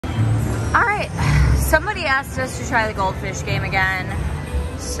All right, somebody asked us to try the Goldfish game again,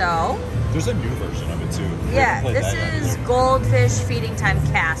 so. There's a new version of it too. Yeah, this is Goldfish Feeding Time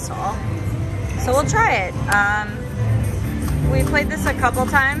Castle. So we'll try it. We played this a couple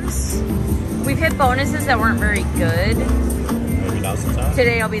times. We've hit bonuses that weren't very good. Maybe now's the time.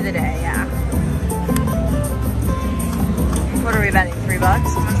 Today'll be the day, yeah. What are we betting? $3? How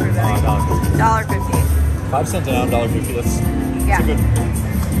much are we betting? $1.50. 5 cents down, $1.50. That's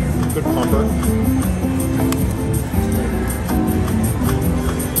a good pumper.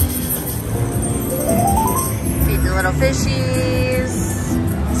 Feed the little fishies.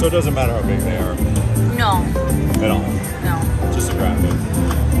 So it doesn't matter how big they are. No. At all. No. Just a graphic.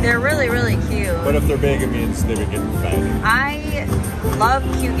 They're really, really cute. But if they're big, it means they've been getting fed. I love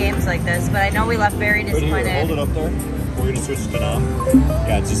cute games like this, but I know we left very disappointed. Here, hold it up there. We're going to switch to now.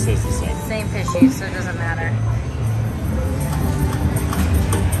 Yeah, it just says the same. Same fishies, so it doesn't matter.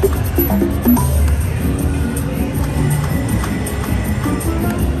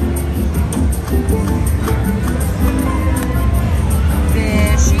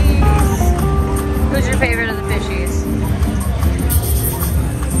 Fishies. Who's your favorite of the fishies?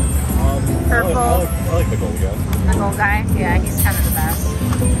 Purple. I like the gold guy. The gold guy? Yeah, he's kind of the best.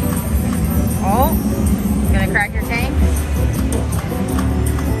 Oh, gonna crack your tank?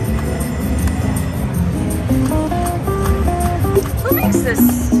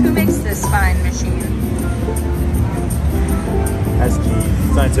 Who makes this fine machine?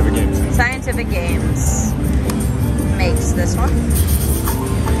 SG, Scientific Games. Scientific Games makes this one.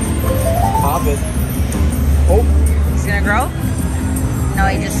 Pop it. Oh. He's gonna grow? No,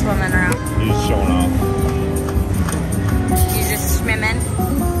 he's just swimming around. He's showing off. He's just swimming.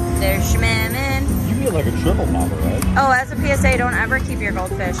 They're swimming. You get like a triple popper, right? Oh, as a PSA, don't ever keep your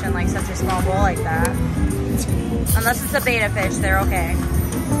goldfish in like such a small bowl like that. Unless it's a beta fish, they're okay.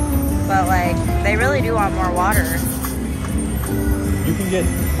 But like, they really do want more water. You can get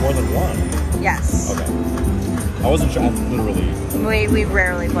more than one. Yes. Okay. I wasn't sure. Literally. We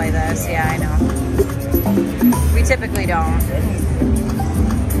rarely play this. Yeah, I know. We typically don't.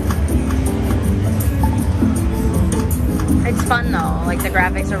 It's fun though. Like the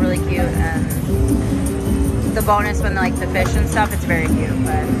graphics are really cute, and the bonus when like the fish and stuff, it's very cute.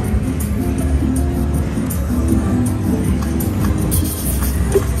 But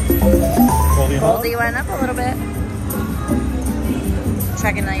Goldie went up a little bit.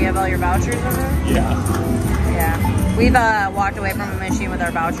 Checking that you have all your vouchers in there? Yeah. Yeah. We've walked away from a machine with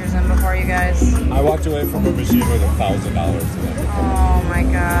our vouchers in before, you guys. I walked away from a machine with $1,000 in it. Oh my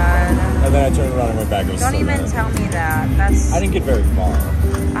god. And then I turned around and went back. Don't even tell me that. That's. I didn't get very far.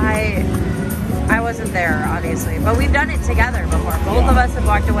 I wasn't there, obviously. But we've done it together before. Both of us have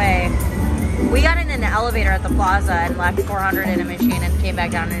walked away. We got in an elevator at the plaza and left 400 in a machine and came back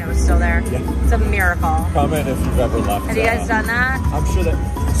down and it was still there. Yeah. It's a miracle. Comment if you've ever left. Have you guys done that? I'm sure that.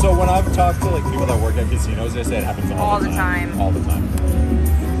 So when I've talked to like people that work at casinos, they say it happens all the time. All the time.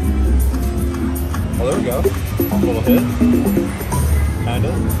 Oh, there we go. A little hit. Kind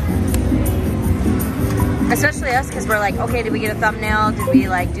of. Especially us, because we're like, okay, did we get a thumbnail? Did we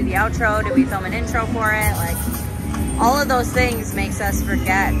like do the outro? Did we film an intro for it? Like, all of those things makes us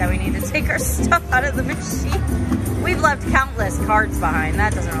forget that we need to take our stuff out of the machine. We've left countless cards behind.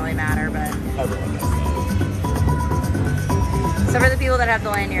 That doesn't really matter, but. Everyone does that. Except for the people that have the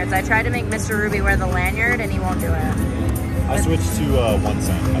lanyards. I tried to make Mr. Ruby wear the lanyard and he won't do it. I switched to 1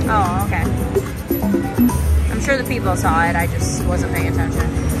 cent. Oh, okay. I'm sure the people saw it. I just wasn't paying attention.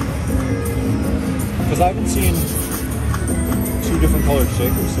 Because I haven't seen 2 different colored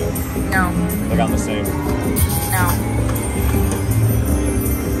shakers yet. No. Like on the same. No.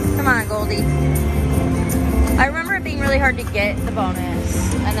 Come on, Goldie. I remember it being really hard to get the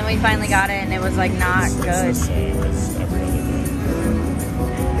bonus, and then we finally got it, and it was like not good. It's the same as every other day.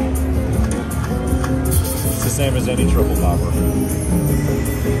 It's the same as any triple popper.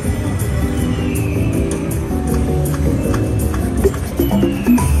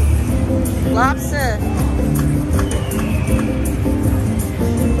 Lobster.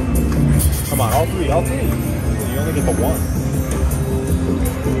 Come on, all three. You only get the one.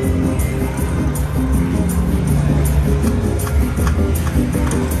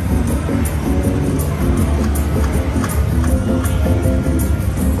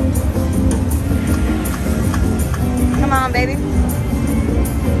 Come on, baby.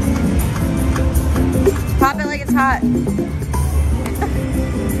 Pop it like it's hot.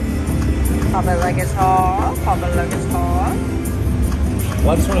 Pop it like it's hot. Pop it like it's hot. Well,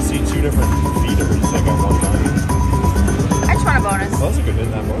 I just want to see 2 different feeders like at one time. I just want a bonus. Well, that's a good hit,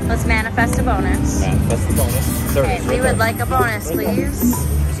 that one. Let's manifest a bonus. Manifest the bonus. There it Okay, is, we would like a bonus, please.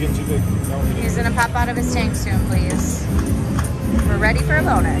 getting too big. No, he's gonna pop out of his tank soon, please. We're ready for a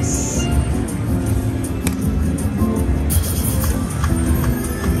bonus.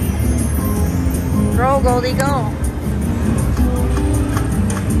 Go, Goldie, go.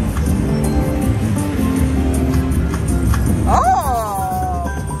 Oh!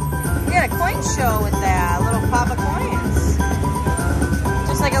 We got a coin show with that. A little pop of coins.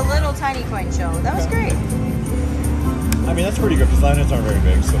 Just like a little tiny coin show. That was great. I mean, that's pretty good because lanyards aren't very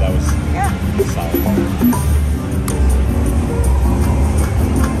big, so that was solid.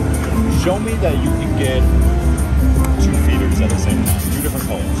 Show me that you can get 2 feeders at the same time. 2 different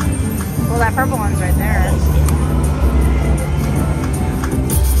colors. Well, that purple one's right there.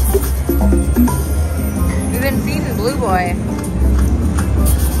 We've been feeding Blue Boy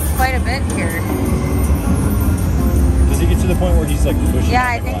quite a bit here. Does he get to the point where he's like pushing? Yeah,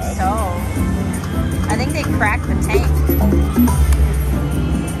 I think so. I think they cracked the tank.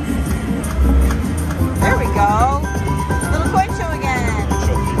 There we go. Little coin show again.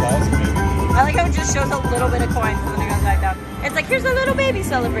 Show 3 balls, maybe. I like how it just shows a little bit of coins and then it goes back down. It's like, here's a little baby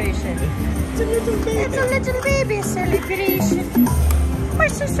celebration. It's a little baby. It's a little baby celebration. My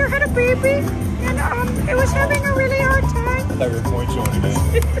sister had a baby and it was having a really hard time. I thought we were coin showing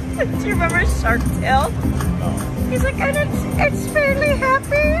again. Do you remember Shark Tale? No. He's like, and it's fairly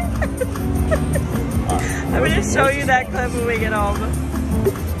happy. I'm going to show you that clip when we get home.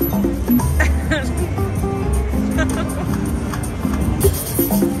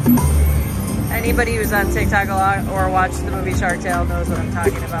 Anybody who's on TikTok a lot or watched the movie Shark Tale knows what I'm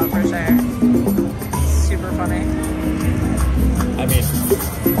talking about for sure. Super funny. I mean,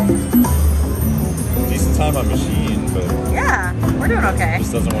 decent time on machine, but yeah, we're doing okay. It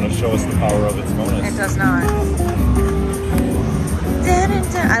just doesn't want to show us the power of its bonus. It does not.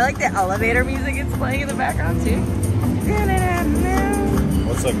 I like the elevator music it's playing in the background too.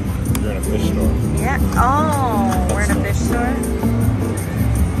 Looks like you're in a fish store. Yeah. Oh, we're in a fish store.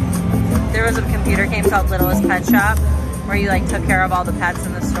 There was a computer game called Littlest Pet Shop where you like took care of all the pets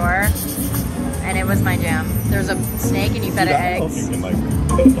in the store, and it was my jam. There was a snake and you fed it eggs. I don't know if you can like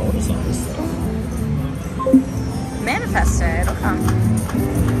put a bonus on this stuff. Manifest it. It'll come.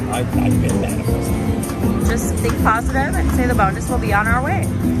 I've been manifesting. Just think positive and say the bonus will be on our way.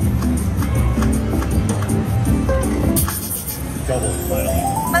 Double, finally.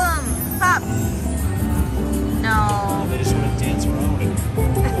 Boom! Pop! No. They just want to dance around it.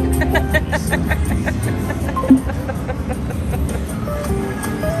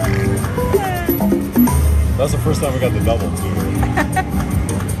 That was the first time we got the double, too.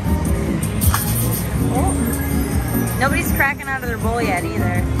 Oh. Nobody's cracking out of their bowl yet,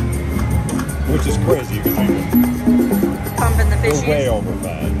 either. Which is crazy, because pumping the fishies. we're way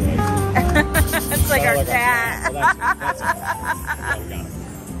overfed. Like, it's like our cat. That's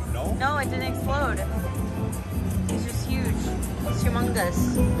no? No, it didn't explode. It's just huge. It's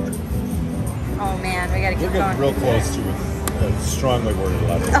humongous. Oh man, we gotta keep We're going. getting real close to a strongly worded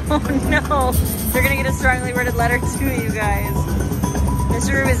letter. Oh no, they're gonna get a strongly worded letter to you guys.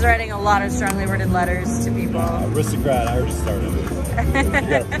 Mr. Ruby's writing a lot of strongly worded letters to people. Aristocrat, I already started it. You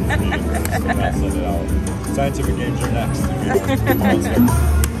gotta proofread it first, and I'll send it out. Scientific games are next.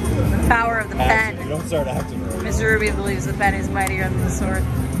 The power of the pen. You don't start acting right. Mr. Ruby believes the pen is mightier than the sword.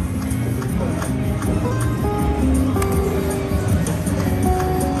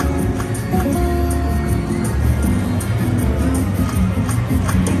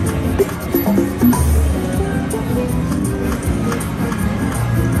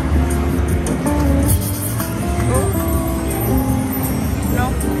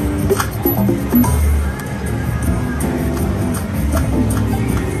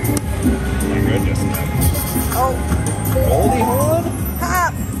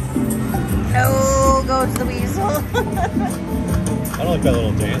 I don't like that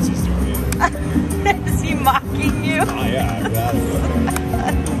little dance he's doing either. Is he mocking you? Oh yeah,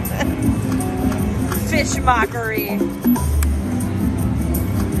 Fish mockery.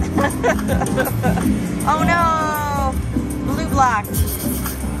 Oh no! Blue block. This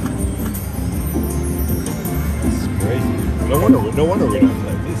is crazy. No wonder we don't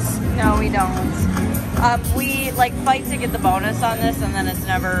play this. No, we don't. We like fight to get the bonus on this, and then it's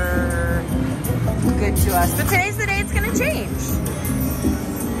never good to us. But today's the day it's gonna change.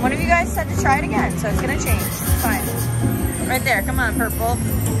 One of you guys said to try it again, so it's gonna change. It's fine. Right there, come on, purple.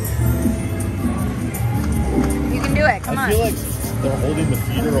 You can do it, come on. I feel like they're holding the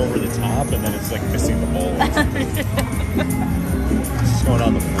feeder over the top and then it's like missing the bowl. It's just going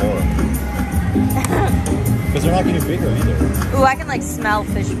on the floor. Because they're not getting bigger either. Ooh, I can like smell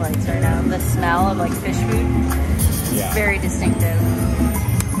fish plates right now. The smell of like fish food. Yeah. Very distinctive.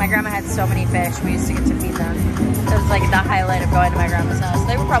 My grandma had so many fish. We used to get to feed them. It was like the highlight of going to my grandma's house.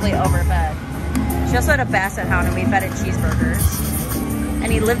 They were probably overfed. She also had a basset hound and we fed it cheeseburgers.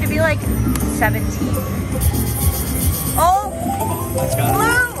 And he lived to be like 17. Oh!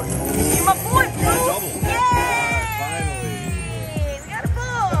 Blue! You're my boy, Blue! Yay! Finally! We got a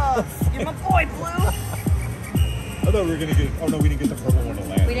bull! You're my boy, Blue! I thought we were gonna get. Oh no, we didn't get the purple one to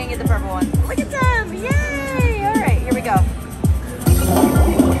land. We didn't get the purple one. Look at them! Yay! All right, here we go.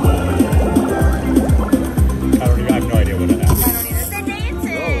 I have no idea what it is. I don't either. They're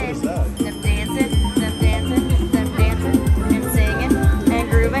dancing. Oh, what is that? Them dancing, and singing, and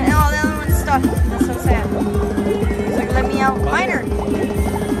grooving. And oh, the other one's stuck. That's so sad. He's like, let me out. Minor.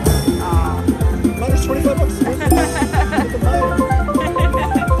 Aw. Miner's $25.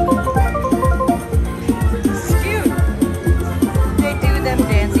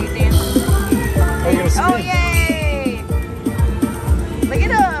 Oh, yay! Look at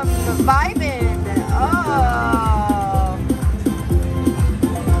them vibing. Oh.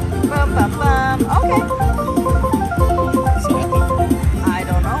 Bum, bum, bum. Okay. I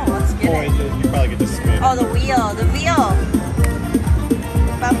don't know. Let's get it. You probably get the spin. Oh, the wheel. The wheel.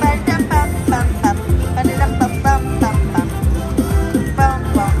 Bum, bum, bum, bum, bum, bum. Bum, bum, bum, bum, bum. Bum,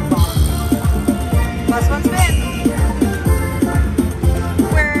 bum, bum. Plus one spin.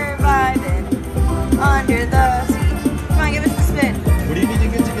 Under the sea. Come on, give us the spin. What do you need to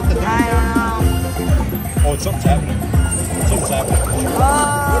get the thing? I don't know. Oh, something's happening. Something's happening. Oh.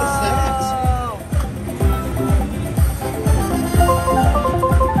 What is that?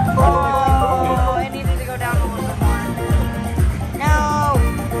 Oh, it needed to go down a little bit more. No.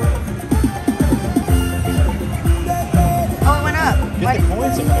 Oh, it went up. Get the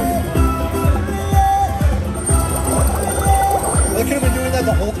coins up there. They could have been doing that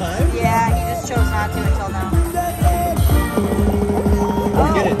the whole time? Yeah, he just chose not to until now. Oh,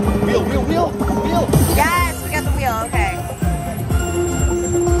 get it. Wheel, wheel, wheel, wheel. Yes, we got the wheel. Okay.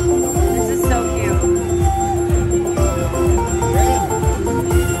 This is so cute.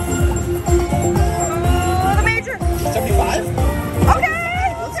 Oh, the major. 75?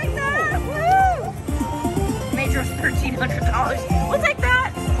 Okay, we'll take that. Woo! Major was $1,300. We'll take that.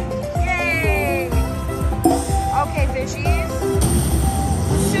 Yay. Okay, fishies.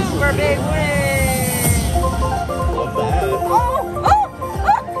 Super big win! Love that. Oh! Oh!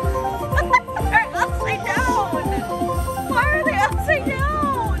 They're upside down! Why are they upside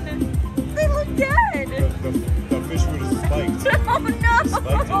down? They look dead! The fish would have spiked. Oh no!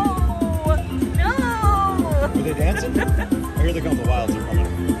 No! Were they dancing? I hear they come. The wilds are coming.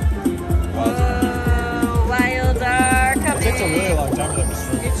 Wilds are coming. It takes a really long time for them to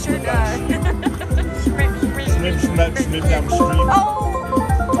swim. It sure does. Snip downstream. Oh!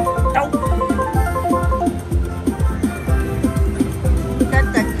 Nope. Dun,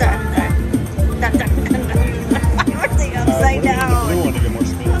 dun, dun, dun. Dun, dun, dun, dun. Why were they upside down? The blue one to get more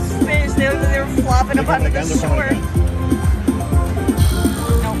spins. Fish, they were flopping up onto the shore.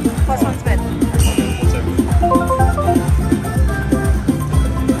 No, plus one spin.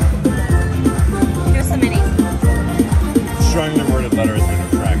 Here's the mini. Strongly worded letter has been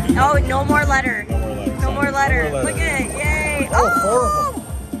retracted. Oh, no more letter. No more letter. No more letter. Look at it. Yay. Oh, horrible.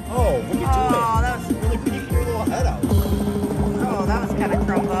 Oh, what are you doing? Oh, that was really peeking your little head out. Oh, that was kind of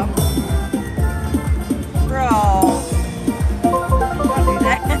crumb up. Bro. Don't do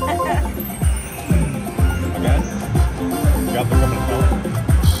that. Again? Got the coming phone.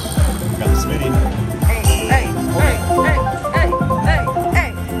 Got the spinny. Hey, hey, hey, hey, hey, hey, hey.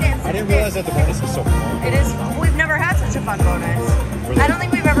 Dance, I didn't realize that the bonus was so fun. It is. We've never had such a fun bonus. I don't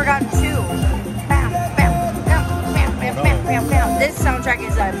think we've ever gotten two. Bam, bam, bam, bam, bam, bam, bam, bam. This soundtrack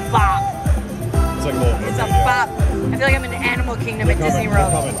is a bop. It's like a little. It's a bop. I feel like I'm in Animal Kingdom at Disney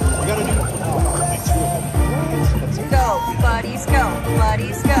World. We gotta do only two of them. That's it. Go, buddies, go,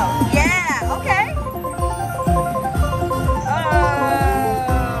 buddies, go. Yeah, okay. Oh.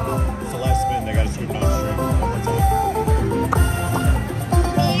 It's the last spin. They gotta swoop downstream. That's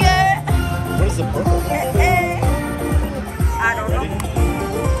Yeah. it. What is the purple? I don't know. Ready?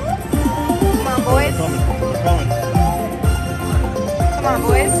 Come on, boys. They're coming. Come on,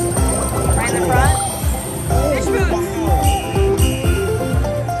 boys. Right in the front. Fish boots.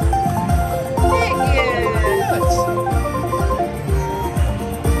 Thank you.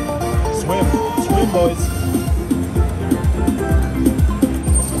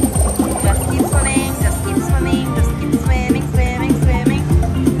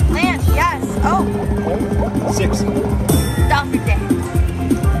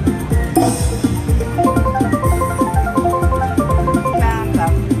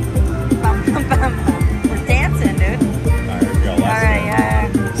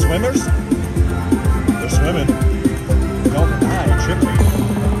 swimmers? They're swimming. No, they're not. It tripped me.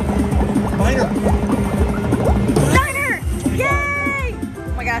 Minor. Niner! Yay!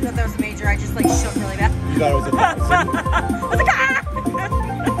 Oh my god, I thought that was a major. I just like shook really bad. You thought it was a thousand? I was like, ah!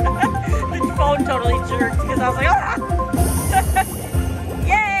 The phone totally jerked because I was like, ah!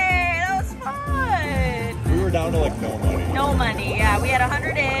 Yay! That was fun! We were down to like no money. No money, yeah. We had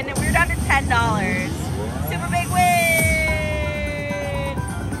 100 in and we were down to $10. Super big win!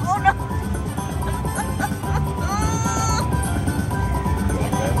 Oh no!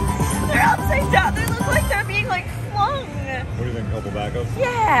 They're upside down. They look like they're being like flung. What do you think? A couple backups?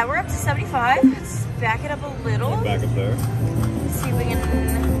 Yeah, we're up to 75. Let's back it up a little. Back up there. Let's see if we can.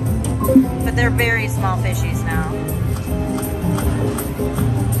 But they're very small fishies now.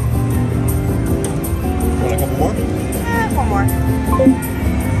 Want a couple more? One more.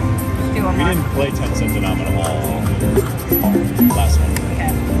 Let's do one We more. didn't play 10 cent denominator all last one.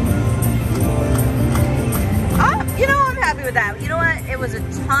 Okay. You know, I'm happy with that. You know what? It was a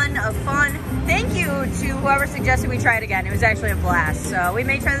ton of fun. Thank you to whoever suggested we try it again. It was actually a blast. So we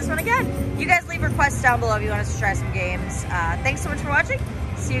may try this one again. You guys leave requests down below if you want us to try some games. Thanks so much for watching.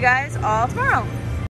 See you guys all tomorrow.